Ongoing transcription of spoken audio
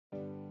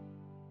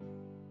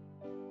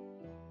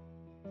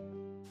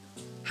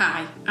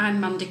Hi,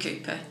 I'm Mandy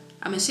Cooper.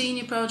 I'm a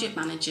Senior Project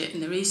Manager in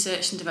the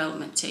Research and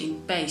Development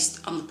team based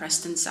on the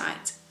Preston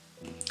site.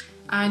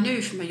 I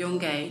knew from a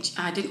young age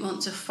I didn't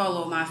want to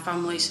follow my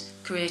family's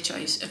career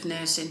choice of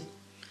nursing.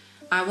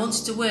 I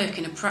wanted to work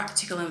in a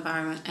practical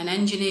environment and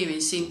engineering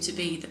seemed to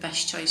be the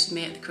best choice for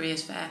me at the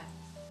careers fair.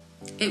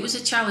 It was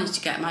a challenge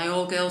to get my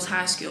all-girls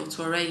high school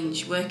to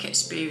arrange work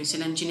experience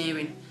in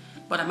engineering,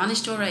 but I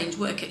managed to arrange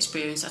work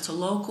experience at a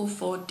local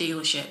Ford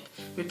dealership,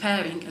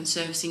 repairing and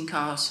servicing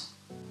cars.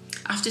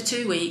 After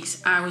 2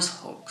 weeks, I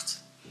was hooked.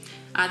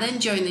 I then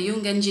joined the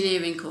Young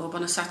Engineering Club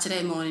on a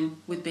Saturday morning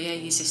with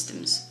BAE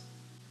Systems.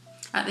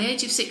 At the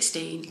age of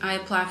 16, I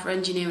applied for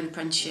engineering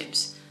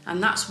apprenticeships,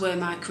 and that's where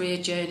my career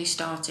journey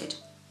started.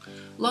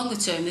 Longer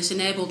term, this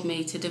enabled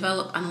me to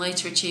develop and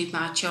later achieve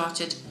my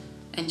chartered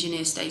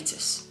engineer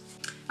status.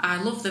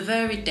 I love the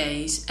varied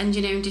days,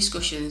 engineering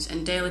discussions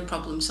and daily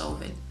problem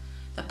solving.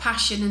 The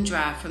passion and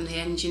drive from the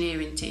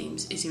engineering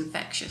teams is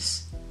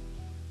infectious.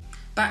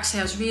 Baxi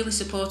has really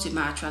supported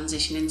my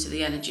transition into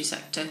the energy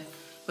sector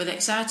with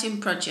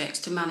exciting projects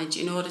to manage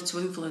in order to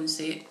influence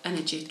the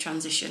energy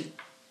transition.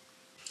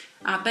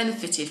 I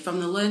benefited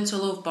from the Learn to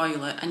Love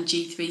boiler and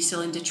G3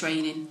 cylinder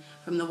training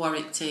from the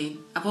Warwick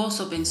team. I've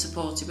also been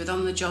supported with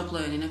on-the-job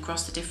learning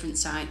across the different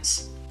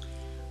sites.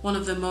 One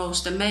of the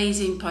most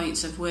amazing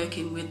points of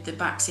working with the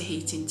Baxi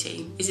heating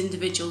team is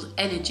individuals'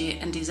 energy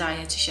and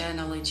desire to share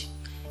knowledge.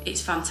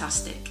 It's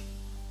fantastic.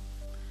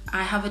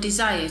 I have a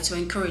desire to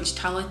encourage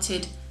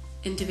talented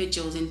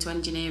individuals into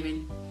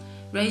engineering,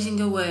 raising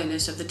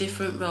awareness of the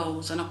different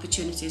roles and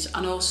opportunities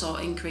and also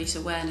increase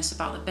awareness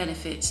about the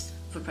benefits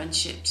of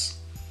apprenticeships.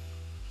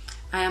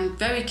 I am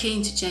very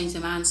keen to change the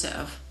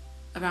mindset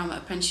around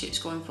apprenticeships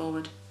going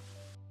forward.